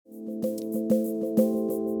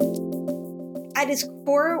At its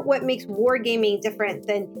core, what makes wargaming different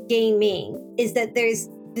than gaming is that there's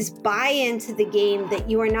this buy-in to the game, that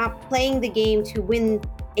you are not playing the game to win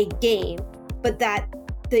a game, but that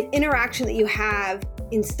the interaction that you have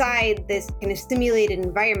inside this kind of simulated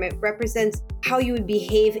environment represents how you would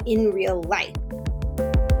behave in real life.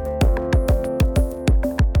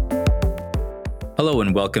 Hello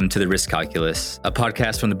and welcome to The Risk Calculus, a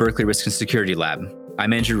podcast from the Berkeley Risk and Security Lab.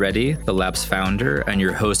 I'm Andrew Reddy, the lab's founder and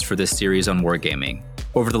your host for this series on wargaming.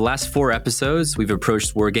 Over the last 4 episodes, we've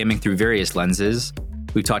approached wargaming through various lenses.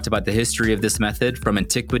 We've talked about the history of this method from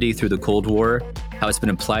antiquity through the Cold War, how it's been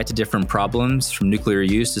applied to different problems from nuclear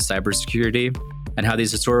use to cybersecurity, and how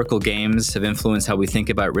these historical games have influenced how we think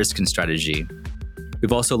about risk and strategy.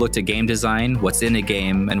 We've also looked at game design, what's in a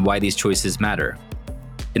game, and why these choices matter.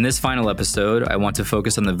 In this final episode, I want to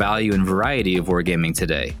focus on the value and variety of wargaming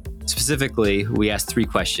today. Specifically, we asked 3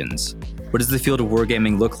 questions. What does the field of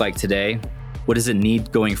wargaming look like today? What does it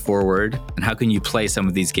need going forward? And how can you play some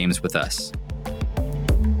of these games with us?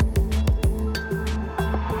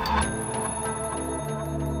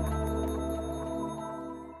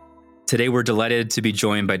 Today, we're delighted to be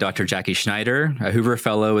joined by Dr. Jackie Schneider, a Hoover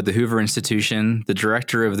Fellow at the Hoover Institution, the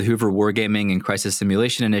Director of the Hoover Wargaming and Crisis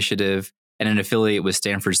Simulation Initiative, and an affiliate with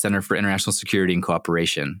Stanford Center for International Security and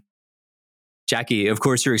Cooperation. Jackie, of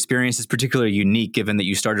course, your experience is particularly unique given that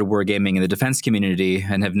you started wargaming in the defense community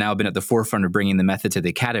and have now been at the forefront of bringing the method to the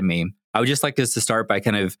academy. I would just like us to start by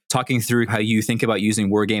kind of talking through how you think about using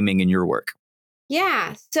wargaming in your work.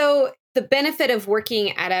 Yeah, so the benefit of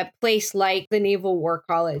working at a place like the Naval War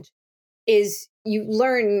College is you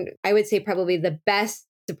learn, I would say, probably the best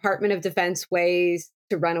Department of Defense ways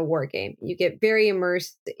to run a war game. You get very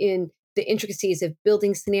immersed in the intricacies of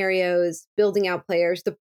building scenarios, building out players,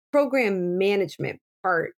 the program management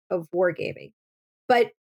part of wargaming.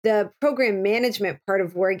 But the program management part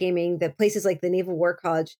of wargaming that places like the Naval War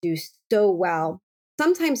College do so well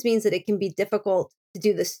sometimes means that it can be difficult to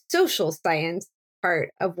do the social science part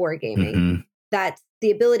of wargaming. Mm-hmm. That's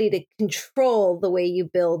the ability to control the way you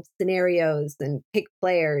build scenarios and pick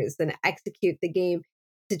players and execute the game,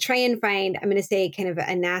 to try and find, I'm going to say kind of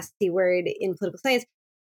a nasty word in political science,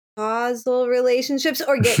 causal relationships,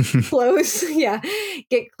 or get close.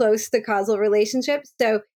 Get close to causal relationships.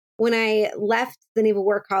 So when I left the Naval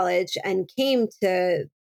War College and came to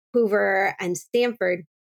Hoover and Stanford,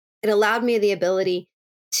 it allowed me the ability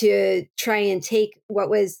to try and take what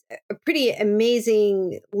was a pretty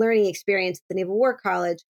amazing learning experience at the Naval War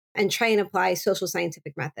College and try and apply social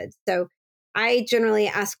scientific methods. So I generally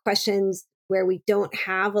ask questions where we don't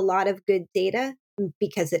have a lot of good data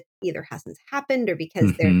because it either hasn't happened or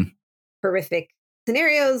because they're horrific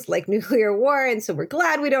scenarios like nuclear war. And so we're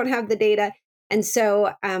glad we don't have the data. And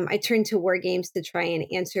so I turned to war games to try and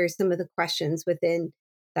answer some of the questions within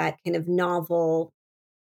that kind of novel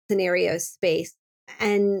scenario space.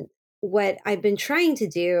 And what I've been trying to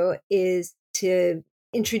do is to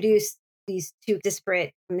introduce these 2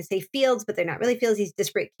 disparate, I'm going to say fields, but they're not really fields, these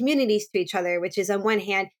disparate communities to each other, which is on one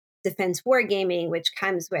hand, defense wargaming, which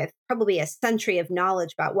comes with probably a century of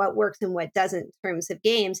knowledge about what works and what doesn't in terms of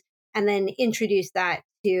games, and then introduce that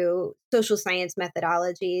to social science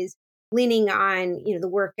methodologies, leaning on, the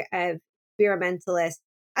work of experimentalists,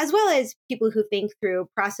 as well as people who think through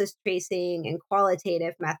process tracing and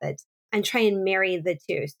qualitative methods, and try and marry the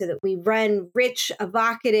 2 so that we run rich,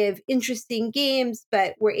 evocative, interesting games,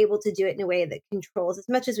 but we're able to do it in a way that controls as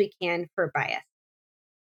much as we can for bias.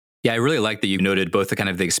 Yeah, I really like that you noted both the kind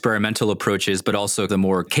of the experimental approaches, but also the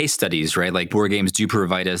more case studies, right? Like war games do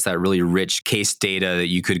provide us that really rich case data that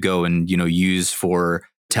you could go and, use for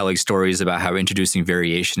telling stories about how introducing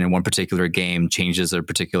variation in one particular game changes a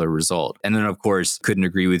particular result. And then, of course, couldn't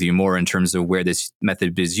agree with you more in terms of where this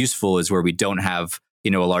method is useful is where we don't have, a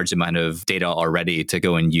large amount of data already to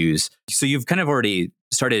go and use. So you've kind of already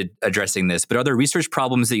started addressing this, but are there research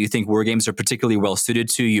problems that you think war games are particularly well suited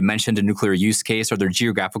to? You mentioned a nuclear use case. Are there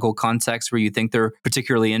geographical contexts where you think they're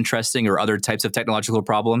particularly interesting, or other types of technological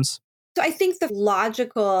problems? So I think the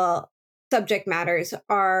logical subject matters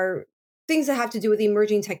are things that have to do with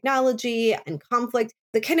emerging technology and conflict,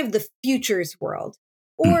 the kind of the futures world,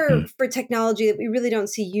 or for technology that we really don't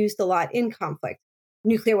see used a lot in conflict,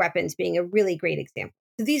 nuclear weapons being a really great example.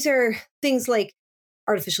 So these are things like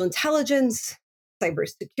artificial intelligence,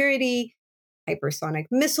 cybersecurity, hypersonic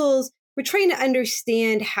missiles. We're trying to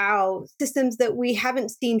understand how systems that we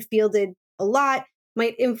haven't seen fielded a lot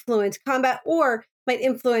might influence combat or might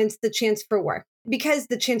influence the chance for war. Because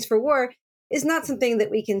the chance for war is not something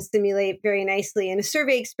that we can simulate very nicely in a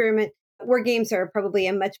survey experiment, war games are probably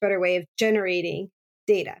a much better way of generating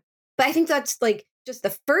data. But I think that's like just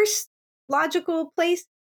the first logical place.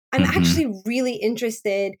 I'm actually really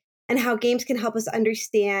interested in how games can help us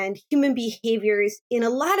understand human behaviors in a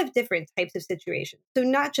lot of different types of situations. So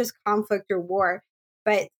not just conflict or war,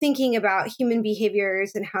 but thinking about human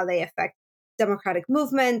behaviors and how they affect democratic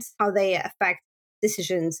movements, how they affect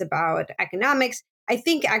decisions about economics. I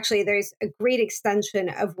think actually there's a great extension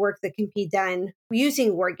of work that can be done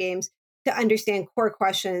using war games to understand core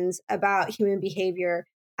questions about human behavior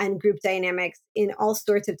and group dynamics in all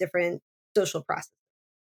sorts of different social processes.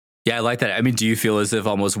 Yeah, I like that. I mean, do you feel as if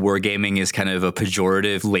almost wargaming is kind of a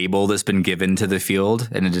pejorative label that's been given to the field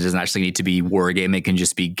and it doesn't actually need to be wargaming, it can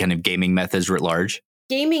just be kind of gaming methods writ large?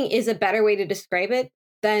 Gaming is a better way to describe it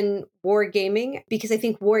than wargaming because I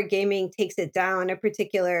think wargaming takes it down a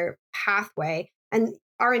particular pathway. And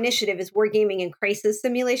our initiative is wargaming and crisis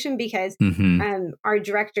simulation because our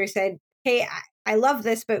director said, hey, I love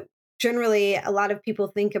this, but generally a lot of people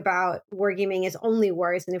think about wargaming as only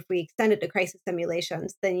wars. And if we extend it to crisis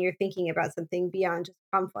simulations, then you're thinking about something beyond just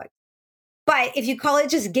conflict. But if you call it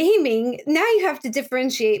just gaming, now you have to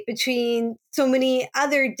differentiate between so many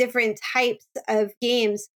other different types of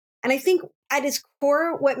games. And I think at its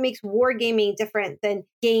core, what makes wargaming different than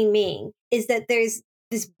gaming is that there's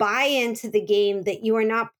this buy-in to the game that you are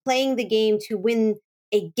not playing the game to win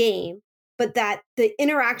a game, but that the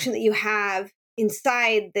interaction that you have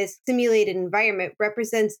inside this simulated environment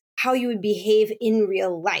represents how you would behave in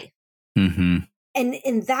real life.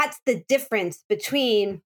 And that's the difference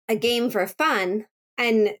between a game for fun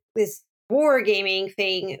and this wargaming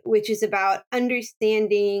thing, which is about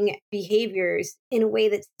understanding behaviors in a way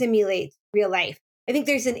that simulates real life. I think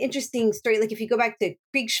there's an interesting story. Like if you go back to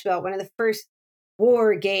Kriegspiel, one of the first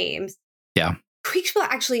war games, Kriegspiel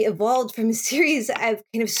actually evolved from a series of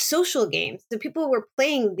kind of social games. So people were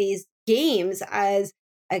playing these games as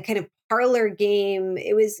a kind of parlor game.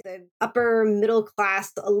 It was the upper middle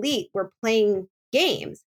class elite were playing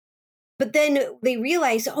games. But then they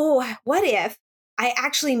realized, oh, what if I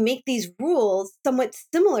actually make these rules somewhat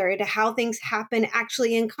similar to how things happen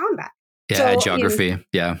actually in combat? Yeah, so, geography.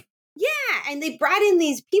 Yeah, and they brought in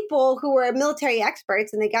these people who were military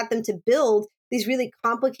experts and they got them to build these really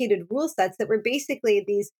complicated rule sets that were basically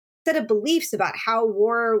these set of beliefs about how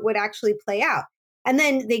war would actually play out. And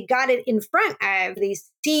then they got it in front of these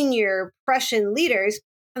senior Prussian leaders.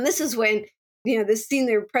 And this is when, this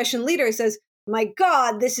senior Prussian leader says, my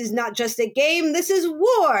God, this is not just a game, this is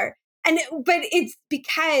war. But it's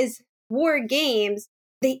because war games,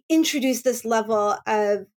 they introduce this level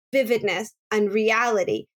of vividness and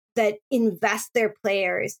reality that invest their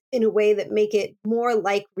players in a way that make it more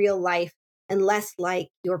like real life and less like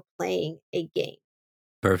you're playing a game.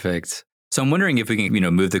 Perfect. So I'm wondering if we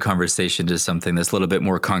can, move the conversation to something that's a little bit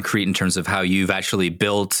more concrete in terms of how you've actually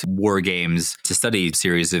built war games to study a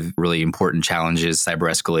series of really important challenges, cyber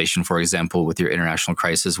escalation, for example, with your International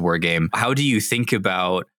Crisis war game. How do you think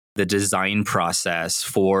about the design process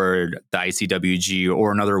for the ICWG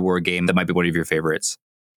or another war game that might be one of your favorites?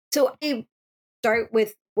 So I start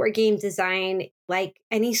with war game design like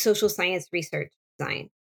any social science research design.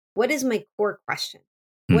 What is my core question?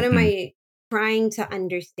 What am I trying to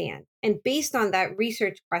understand? And based on that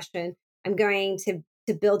research question, I'm going to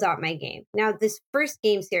build out my game. Now, this first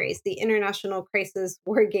game series, the International Crisis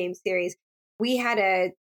War Game series, we had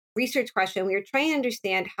a research question. We were trying to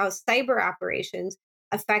understand how cyber operations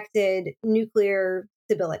affected nuclear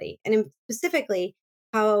stability, and specifically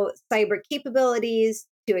how cyber capabilities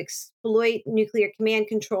to exploit nuclear command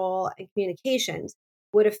control and communications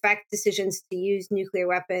would affect decisions to use nuclear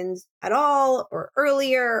weapons at all or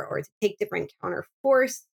earlier or to take different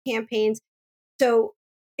counter-force campaigns. So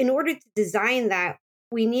in order to design that,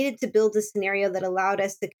 we needed to build a scenario that allowed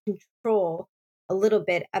us to control a little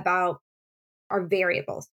bit about our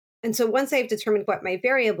variables. And so once I've determined what my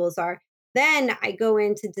variables are, then I go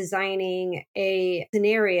into designing a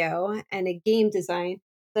scenario and a game design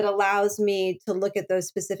that allows me to look at those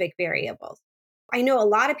specific variables. I know a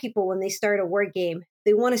lot of people, when they start a war game,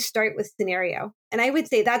 they want to start with scenario. And I would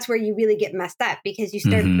say that's where you really get messed up because you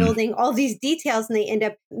start building all these details and they end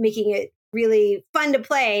up making it really fun to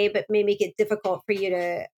play, but may make it difficult for you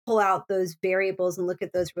to pull out those variables and look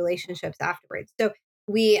at those relationships afterwards. So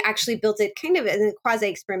we actually built it kind of in a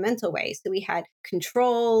quasi-experimental way. So we had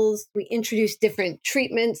controls, we introduced different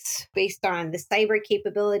treatments based on the cyber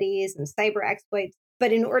capabilities and cyber exploits.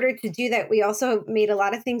 But in order to do that, we also made a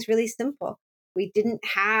lot of things really simple. We didn't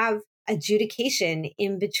have adjudication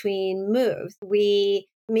in between moves. We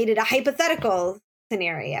made it a hypothetical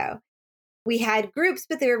scenario. We had groups,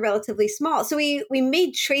 but they were relatively small. So we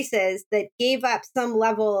made choices that gave up some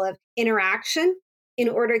level of interaction in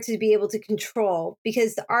order to be able to control,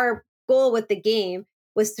 because our goal with the game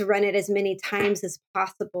was to run it as many times as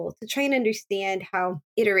possible to try and understand how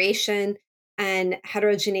iteration and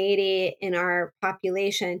heterogeneity in our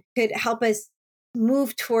population could help us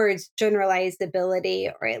move towards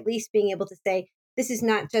generalizability, or at least being able to say, this is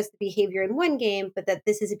not just the behavior in one game, but that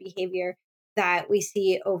this is a behavior that we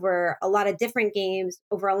see over a lot of different games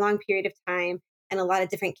over a long period of time and a lot of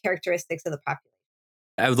different characteristics of the population.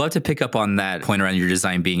 I would love to pick up on that point around your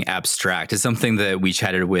design being abstract. It's something that we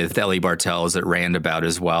chatted with Ellie Bartels at Rand about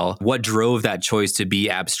as well. What drove that choice to be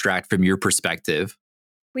abstract from your perspective?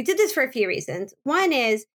 We did this for a few reasons. One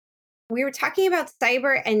is we were talking about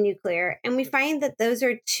cyber and nuclear, and we find that those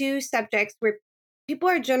are two subjects where people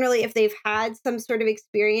are generally, if they've had some sort of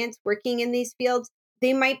experience working in these fields,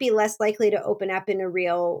 they might be less likely to open up in a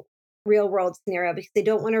real world scenario because they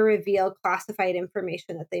don't want to reveal classified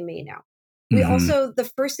information that they may know. We also,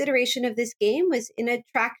 the first iteration of this game was in a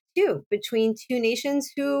track 2 between two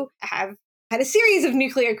nations who have had a series of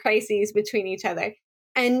nuclear crises between each other.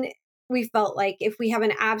 And we felt like if we have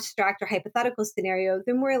an abstract or hypothetical scenario,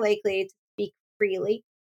 they're more likely to speak freely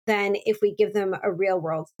than if we give them a real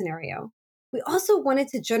world scenario. We also wanted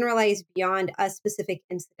to generalize beyond a specific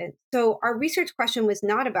incident. So our research question was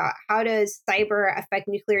not about how does cyber affect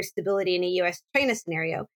nuclear stability in a US-China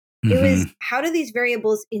scenario. It was how do these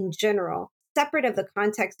variables in general, separate of the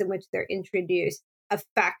context in which they're introduced,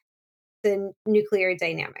 affect the nuclear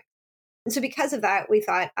dynamic. And so because of that, we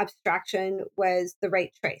thought abstraction was the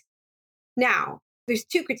right choice. Now, there's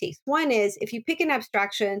two critiques. One is if you pick an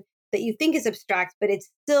abstraction that you think is abstract, but it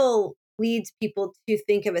still leads people to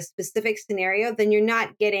think of a specific scenario, then you're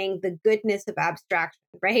not getting the goodness of abstraction,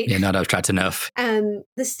 right? Yeah, not abstract enough.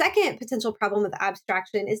 The second potential problem with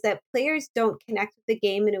abstraction is that players don't connect with the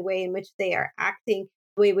game in a way in which they are acting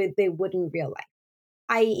the way they would in real life,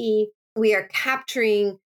 i.e., we are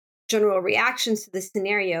capturing general reactions to the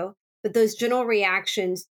scenario, but those general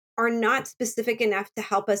reactions are not specific enough to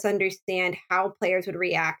help us understand how players would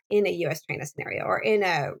react in a US-China scenario or in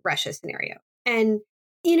a Russia scenario. And,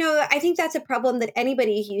 I think that's a problem that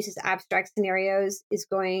anybody who uses abstract scenarios is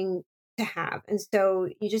going to have. And so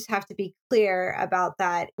you just have to be clear about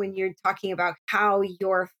that when you're talking about how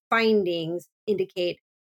your findings indicate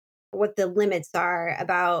what the limits are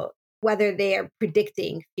about whether they are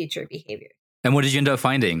predicting future behavior. And what did you end up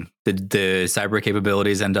finding? Did the cyber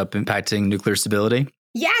capabilities end up impacting nuclear stability?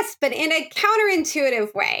 Yes, but in a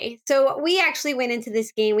counterintuitive way. So we actually went into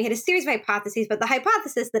this game. We had a series of hypotheses, but the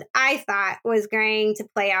hypothesis that I thought was going to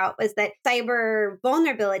play out was that cyber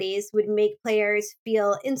vulnerabilities would make players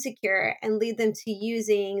feel insecure and lead them to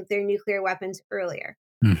using their nuclear weapons earlier.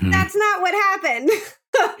 That's not what happened.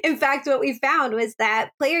 In fact, what we found was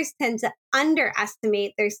that players tend to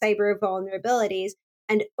underestimate their cyber vulnerabilities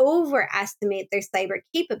and overestimate their cyber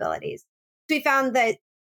capabilities. So we found that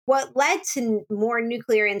what led to more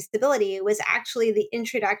nuclear instability was actually the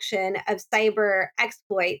introduction of cyber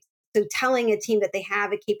exploits. So telling a team that they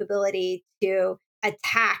have a capability to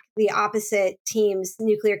attack the opposite team's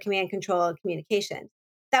nuclear command control and communication.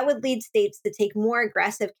 That would lead states to take more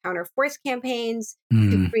aggressive counter-force campaigns,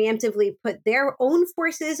 to preemptively put their own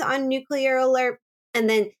forces on nuclear alert. And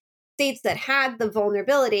then states that had the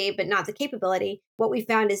vulnerability, but not the capability, what we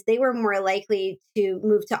found is they were more likely to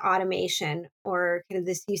move to automation or kind of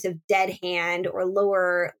this use of dead hand or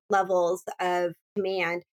lower levels of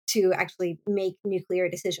command to actually make nuclear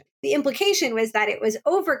decisions. The implication was that it was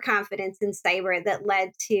overconfidence in cyber that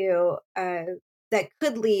led to that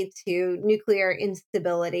could lead to nuclear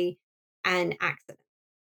instability and accidents.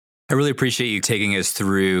 I really appreciate you taking us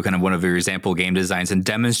through kind of one of your example game designs and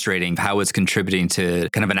demonstrating how it's contributing to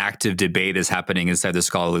kind of an active debate that's happening inside the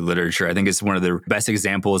scholarly literature. I think it's one of the best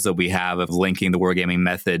examples that we have of linking the wargaming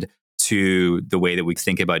method to the way that we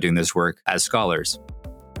think about doing this work as scholars.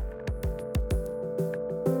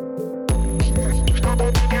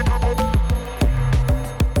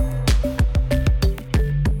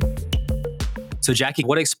 So, Jackie,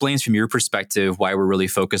 what explains from your perspective why we're really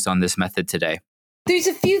focused on this method today? There's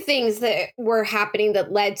a few things that were happening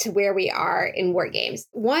that led to where we are in war games.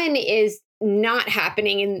 One is not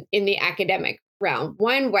happening in the academic realm.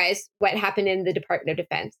 One was what happened in the Department of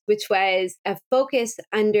Defense, which was a focus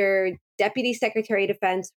under Deputy Secretary of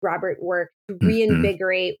Defense Robert Work to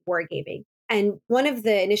reinvigorate wargaming. And one of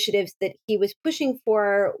the initiatives that he was pushing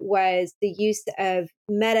for was the use of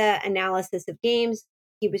meta-analysis of games.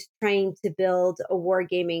 He was trying to build a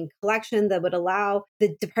wargaming collection that would allow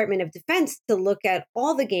the Department of Defense to look at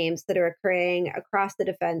all the games that are occurring across the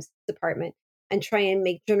Defense Department and try and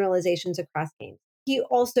make generalizations across games. He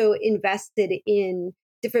also invested in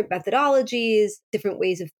different methodologies, different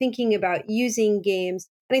ways of thinking about using games.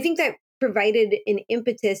 And I think that provided an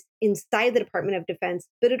impetus inside the Department of Defense,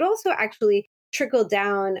 but it also actually trickled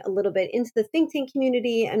down a little bit into the think tank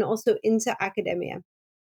community and also into academia.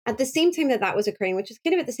 At the same time that that was occurring, which is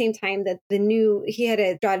kind of at the same time that he had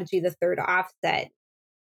a strategy, the third offset.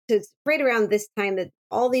 So it's right around this time that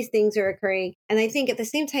all these things are occurring. And I think at the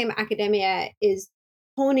same time, academia is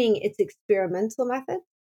honing its experimental method.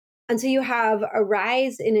 And so you have a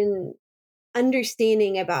rise in an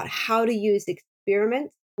understanding about how to use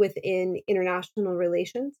experiments within international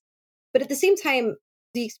relations. But at the same time,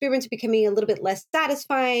 the experiments are becoming a little bit less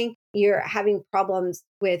satisfying. You're having problems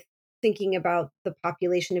with thinking about the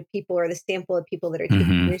population of people or the sample of people that are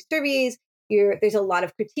taking your surveys. There's a lot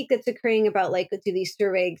of critique that's occurring about, like, do these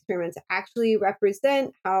survey experiments actually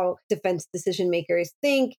represent how defense decision makers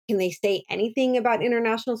think? Can they say anything about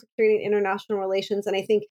international security and international relations? And I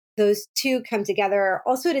think those two come together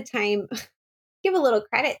also at a time, give a little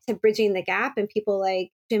credit to Bridging the Gap and people like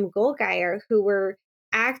Jim Goldgeier, who were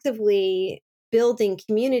actively building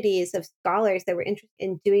communities of scholars that were interested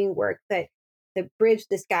in doing work that bridge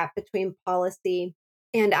this gap between policy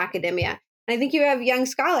and academia. And I think you have young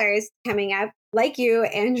scholars coming up like you,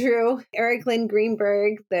 Andrew, Eric Lynn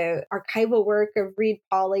Greenberg, the archival work of Reid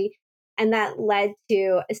Pauley. And that led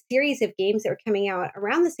to a series of games that were coming out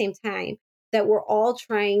around the same time that were all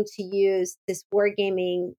trying to use this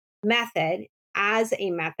wargaming method as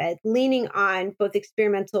a method, leaning on both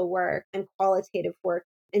experimental work and qualitative work,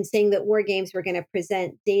 and saying that war games were going to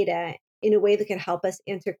present data in a way that could help us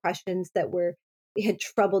answer questions that we had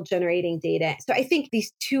trouble generating data. So I think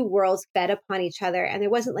these two worlds fed upon each other, and there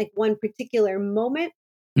wasn't like one particular moment.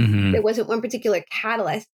 There wasn't one particular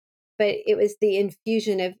catalyst, but it was the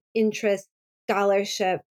infusion of interest,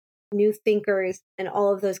 scholarship, new thinkers, and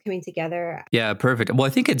all of those coming together. Yeah, perfect. Well, I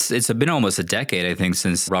think it's been almost a decade, I think,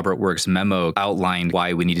 since Robert Work's memo outlined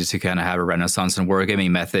why we needed to kind of have a renaissance in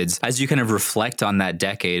wargaming methods. As you kind of reflect on that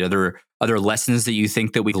decade, are there lessons that you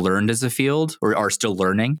think that we've learned as a field or are still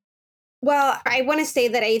learning? Well, I want to say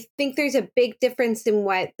that I think there's a big difference in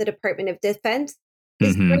what the Department of Defense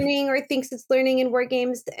is learning or thinks it's learning in war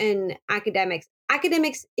games and academics.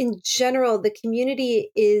 Academics in general, the community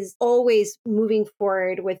is always moving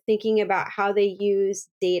forward with thinking about how they use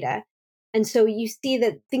data. And so you see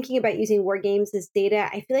that thinking about using war games as data,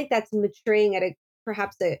 I feel like that's maturing at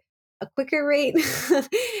perhaps a quicker rate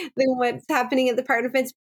than what's happening at the Department of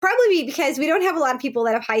Defense. Probably because we don't have a lot of people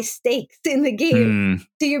that have high stakes in the game.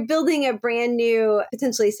 So you're building a brand new,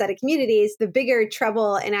 potentially, set of communities. The bigger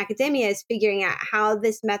trouble in academia is figuring out how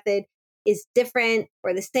this method is different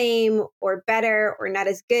or the same or better or not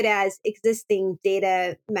as good as existing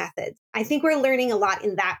data methods. I think we're learning a lot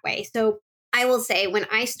in that way. So I will say, when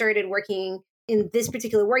I started working in this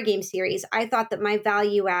particular war game series, I thought that my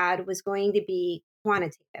value add was going to be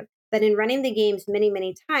quantitative. That in running the games many,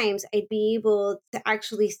 many times, I'd be able to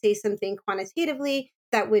actually say something quantitatively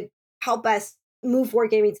that would help us move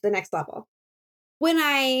wargaming to the next level. When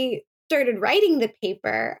I started writing the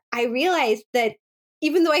paper, I realized that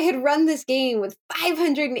even though I had run this game with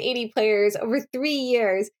 580 players over 3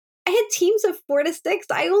 years, I had teams of 4 to 6.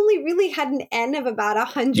 I only really had an N of about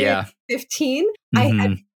 115. I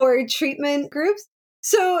had 4 treatment groups.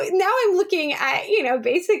 So now I'm looking at,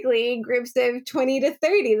 basically groups of 20 to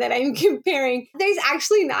 30 that I'm comparing. There's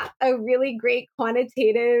actually not a really great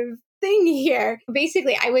quantitative thing here.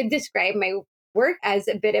 Basically, I would describe my work as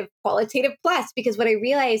a bit of qualitative plus, because what I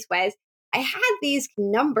realized was I had these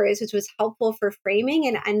numbers, which was helpful for framing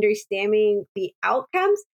and understanding the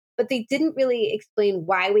outcomes, but they didn't really explain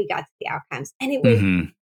why we got to the outcomes. And it was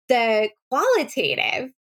the qualitative,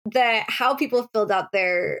 how people filled out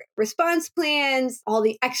their response plans, all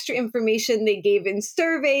the extra information they gave in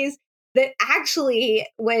surveys, that actually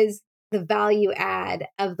was the value add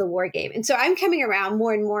of the war game. And so I'm coming around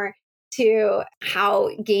more and more to how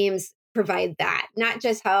games provide that, not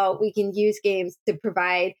just how we can use games to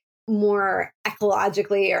provide more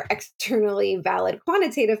ecologically or externally valid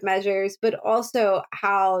quantitative measures, but also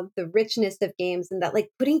how the richness of games and that, like,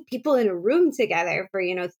 putting people in a room together for,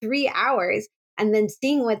 3 hours and then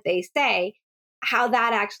seeing what they say, how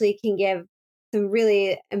that actually can give some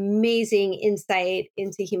really amazing insight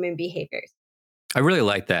into human behaviors. I really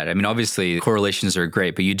like that. I mean, obviously, correlations are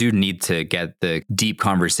great, but you do need to get the deep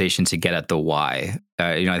conversation to get at the why.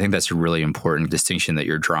 I think that's a really important distinction that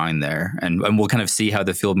you're drawing there. And we'll kind of see how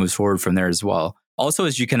the field moves forward from there as well. Also,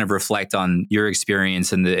 as you kind of reflect on your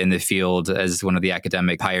experience in the field as one of the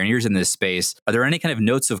academic pioneers in this space, are there any kind of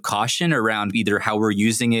notes of caution around either how we're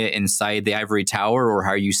using it inside the ivory tower, or how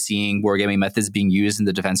are you seeing wargaming methods being used in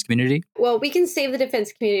the defense community? Well, we can save the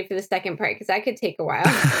defense community for the second part, because that could take a while.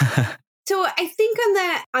 So I think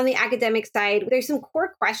on the academic side, there's some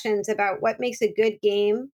core questions about what makes a good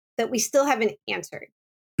game that we still haven't answered.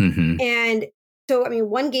 Mm-hmm. And so, I mean,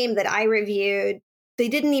 one game that I reviewed, they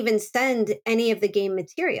didn't even send any of the game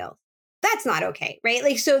materials. That's not okay, right?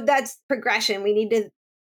 Like, so that's progression. We need to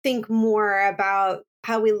think more about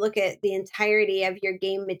how we look at the entirety of your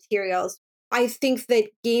game materials. I think that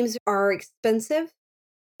games are expensive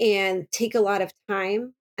and take a lot of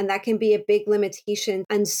time, and that can be a big limitation.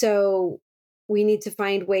 And so we need to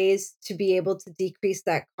find ways to be able to decrease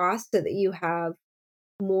that cost so that you have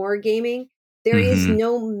more gaming. There is Mm-hmm.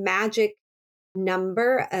 no magic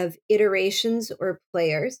number of iterations or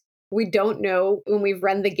players. We don't know when we've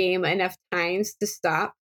run the game enough times to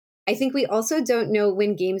stop. I think we also don't know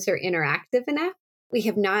when games are interactive enough. We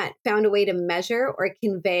have not found a way to measure or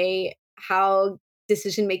convey how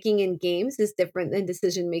decision making in games is different than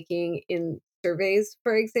decision making in surveys,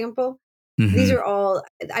 for example. These Mm-hmm. are all,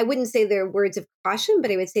 I wouldn't say they're words of caution,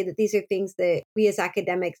 but I would say that these are things that we as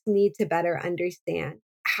academics need to better understand.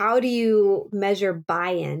 How do you measure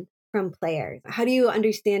buy in from players? How do you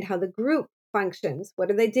understand how the group functions? What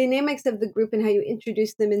are the dynamics of the group and how you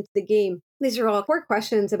introduce them into the game? These are all core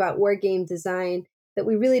questions about war game design that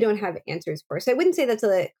we really don't have answers for. So I wouldn't say that's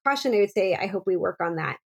a caution. I would say I hope we work on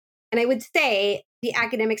that. And I would say the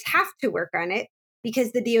academics have to work on it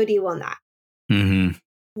because the DoD will not. Mm-hmm.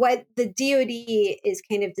 What the DoD is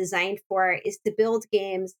kind of designed for is to build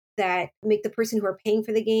games that make the person who are paying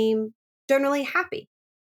for the game generally happy.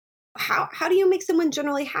 How do you make someone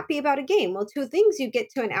generally happy about a game? Well, two things: you get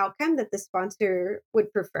to an outcome that the sponsor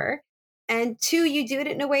would prefer, and two, you do it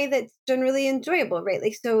in a way that's generally enjoyable, right?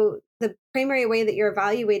 Like, so the primary way that you're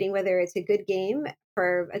evaluating whether it's a good game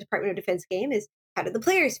for a Department of Defense game is how do the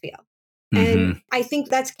players feel? And Mm-hmm. I think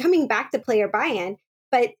that's coming back to player buy-in,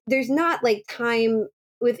 but there's not like time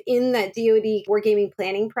within that DoD wargaming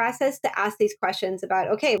planning process to ask these questions about,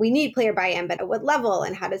 okay, we need player buy-in, but at what level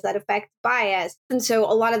and how does that affect bias? And so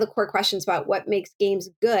a lot of the core questions about what makes games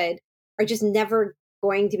good are just never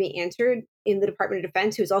going to be answered in the Department of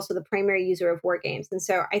Defense, who's also the primary user of war games. And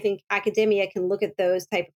so I think academia can look at those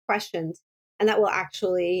type of questions, and that will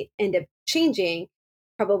actually end up changing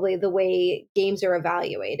probably the way games are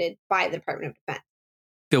evaluated by the Department of Defense.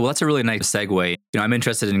 Yeah, well, that's a really nice segue. I'm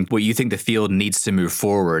interested in what you think the field needs to move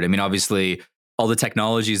forward. I mean, obviously, all the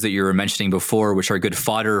technologies that you were mentioning before, which are good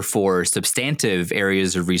fodder for substantive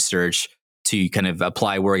areas of research to kind of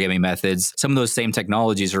apply wargaming methods, some of those same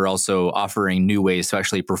technologies are also offering new ways to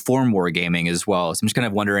actually perform wargaming as well. So I'm just kind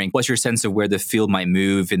of wondering, what's your sense of where the field might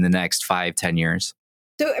move in the next 5-10 years?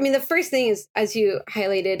 So, I mean, the first thing is, as you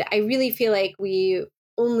highlighted, I really feel like we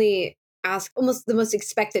only ask almost the most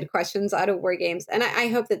expected questions out of war games. And I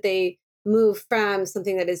hope that they move from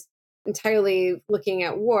something that is entirely looking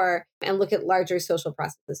at war and look at larger social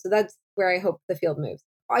processes. So that's where I hope the field moves.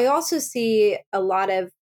 I also see a lot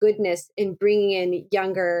of goodness in bringing in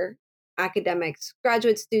younger academics,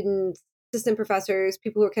 graduate students, assistant professors,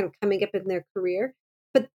 people who are kind of coming up in their career.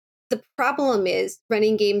 But the problem is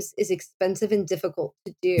running games is expensive and difficult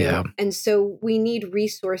to do. Yeah. And so we need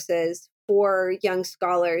resources for young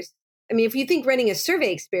scholars. I mean, if you think running a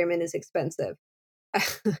survey experiment is expensive,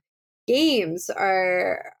 games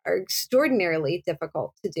are extraordinarily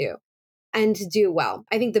difficult to do and to do well.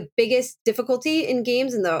 I think the biggest difficulty in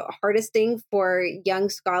games and the hardest thing for young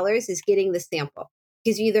scholars is getting the sample,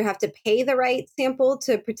 because you either have to pay the right sample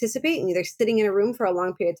to participate and either sitting in a room for a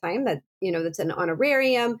long period of time that, that's an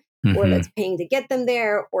honorarium, or that's paying to get them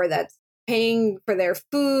there, or that's paying for their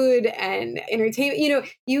food and entertainment.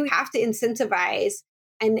 You have to incentivize,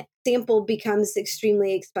 and sample becomes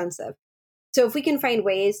extremely expensive. So if we can find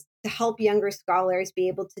ways to help younger scholars be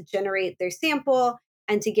able to generate their sample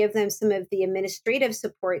and to give them some of the administrative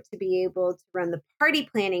support to be able to run the party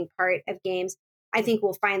planning part of games, I think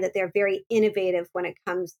we'll find that they're very innovative when it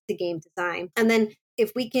comes to game design. And then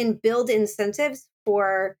if we can build incentives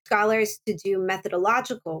for scholars to do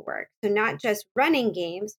methodological work, so not just running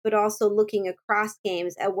games, but also looking across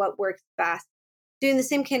games at what works best, doing the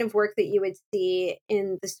same kind of work that you would see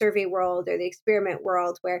in the survey world or the experiment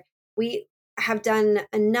world, where we have done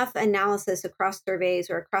enough analysis across surveys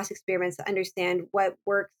or across experiments to understand what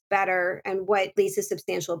works better and what leads to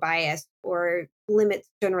substantial bias or limits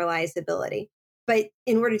generalizability. But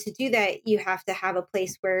in order to do that, you have to have a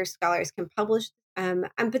place where scholars can publish, and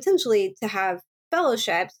potentially to have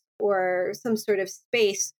fellowships or some sort of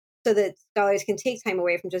space so that scholars can take time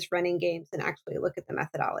away from just running games and actually look at the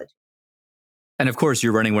methodology. And of course,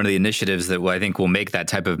 you're running one of the initiatives that I think will make that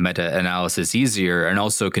type of meta-analysis easier and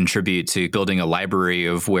also contribute to building a library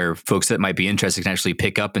of where folks that might be interested can actually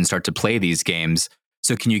pick up and start to play these games.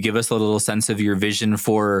 So can you give us a little sense of your vision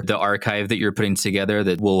for the archive that you're putting together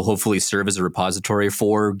that will hopefully serve as a repository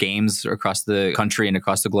for games across the country and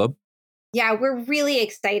across the globe? Yeah, we're really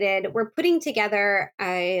excited. We're putting together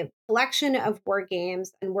a collection of war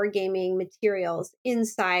games and wargaming materials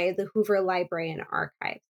inside the Hoover Library and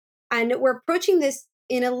Archive. And we're approaching this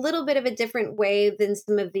in a little bit of a different way than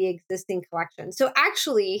some of the existing collections. So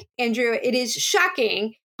actually, Andrew, it is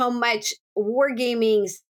shocking how much wargaming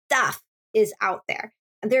stuff is out there.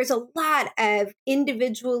 And there's a lot of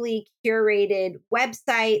individually curated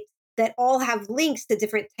websites that all have links to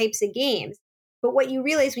different types of games. But what you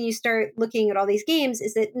realize when you start looking at all these games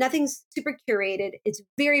is that nothing's super curated. It's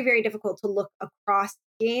very, very difficult to look across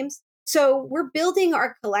games. So we're building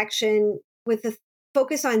our collection with a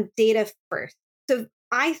focus on data first. So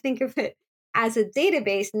I think of it as a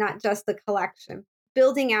database, not just a collection,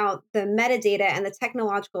 building out the metadata and the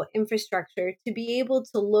technological infrastructure to be able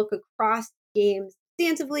to look across games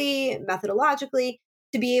substantively, methodologically,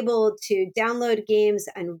 to be able to download games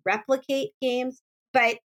and replicate games.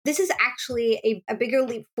 But this is actually a bigger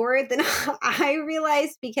leap forward than I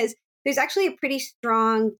realized, because there's actually a pretty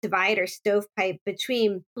strong divide or stovepipe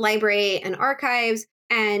between library and archives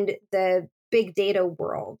and the big data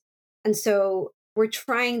world. And so we're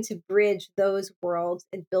trying to bridge those worlds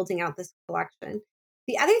and building out this collection.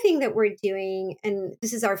 The other thing that we're doing, and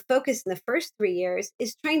this is our focus in the first 3 years,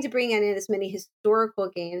 is trying to bring in as many historical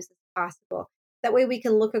games as possible. That way we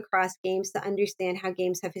can look across games to understand how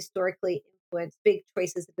games have historically influenced. Big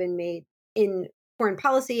choices have been made in foreign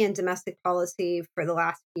policy and domestic policy for the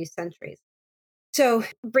last few centuries. So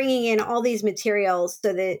bringing in all these materials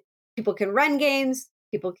so that people can run games,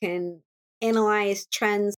 people can analyze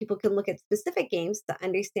trends, people can look at specific games to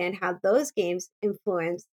understand how those games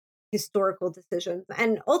influence historical decisions,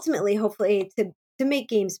 and ultimately, hopefully, to make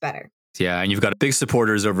games better. Yeah, and you've got big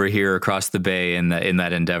supporters over here across the bay in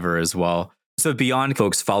that endeavor as well. So beyond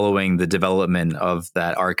folks following the development of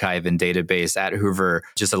that archive and database at Hoover,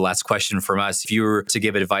 just a last question from us. If you were to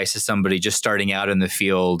give advice to somebody just starting out in the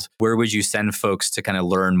field, where would you send folks to kind of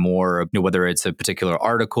learn more, whether it's a particular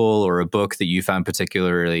article or a book that you found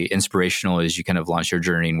particularly inspirational as you kind of launch your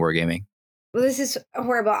journey in wargaming? Well, this is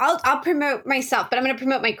horrible. I'll promote myself, but I'm going to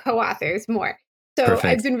promote my co-authors more. So Perfect.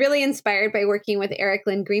 I've been really inspired by working with Eric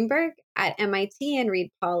Lynn Greenberg at MIT and Reid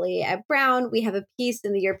Pauli at Brown. We have a piece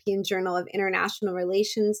in the European Journal of International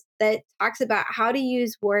Relations that talks about how to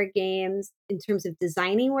use war games in terms of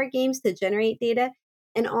designing war games to generate data,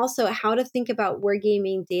 and also how to think about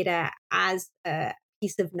wargaming data as a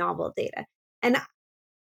piece of novel data. And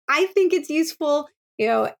I think it's useful.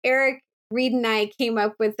 Eric, Reid, and I came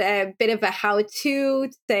up with a bit of a how-to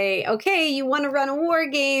say, okay, you want to run a war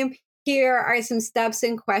game. Here are some steps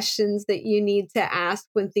and questions that you need to ask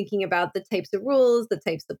when thinking about the types of rules, the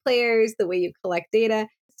types of players, the way you collect data.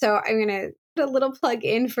 So I'm going to put a little plug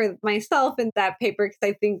in for myself in that paper,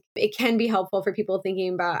 because I think it can be helpful for people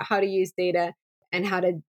thinking about how to use data and how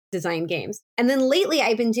to design games. And then lately,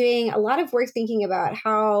 I've been doing a lot of work thinking about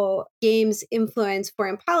how games influence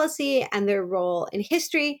foreign policy and their role in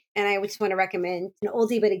history. And I just want to recommend an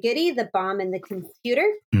oldie but a goodie, The Bomb and the Computer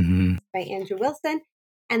by Andrew Wilson.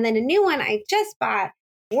 And then a new one I just bought,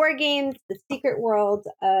 War Games, The Secret World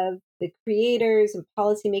of the Creators and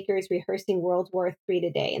Policymakers Rehearsing World War III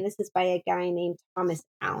Today. And this is by a guy named Thomas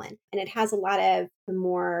Allen. And it has a lot of the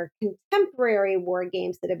more contemporary war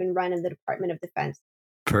games that have been run in the Department of Defense.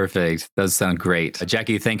 Perfect. Does sound great.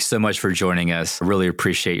 Jackie, thanks so much for joining us. I really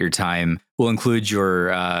appreciate your time. We'll include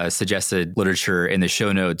your suggested literature in the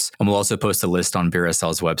show notes, and we'll also post a list on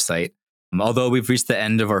BRSL's website. Although we've reached the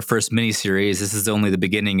end of our first mini-series, this is only the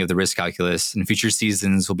beginning of the Risk Calculus. In future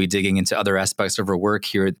seasons, we'll be digging into other aspects of our work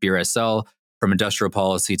here at BRSL, from industrial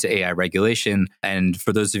policy to AI regulation. And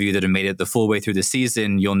for those of you that have made it the full way through the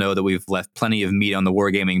season, you'll know that we've left plenty of meat on the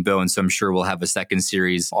wargaming bone, so I'm sure we'll have a second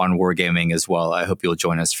series on wargaming as well. I hope you'll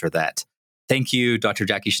join us for that. Thank you, Dr.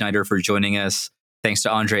 Jackie Schneider, for joining us. Thanks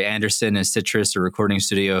to Andre Anderson and Citrus, our recording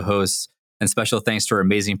studio hosts. And special thanks to our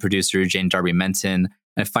amazing producer, Jane Darby Menton.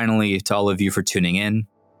 And finally, to all of you for tuning in.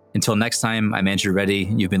 Until next time, I'm Andrew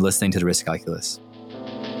Reddy. You've been listening to The Risk Calculus.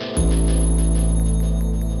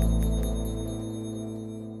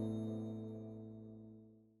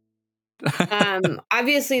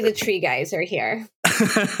 Obviously, the tree guys are here.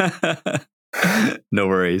 No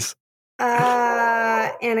worries. And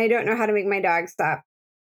I don't know how to make my dog stop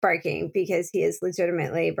barking, because he is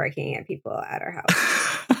legitimately barking at people at our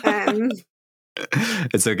house.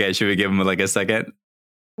 It's okay. Should we give him like a second?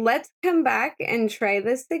 Let's come back and try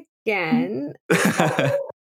this again.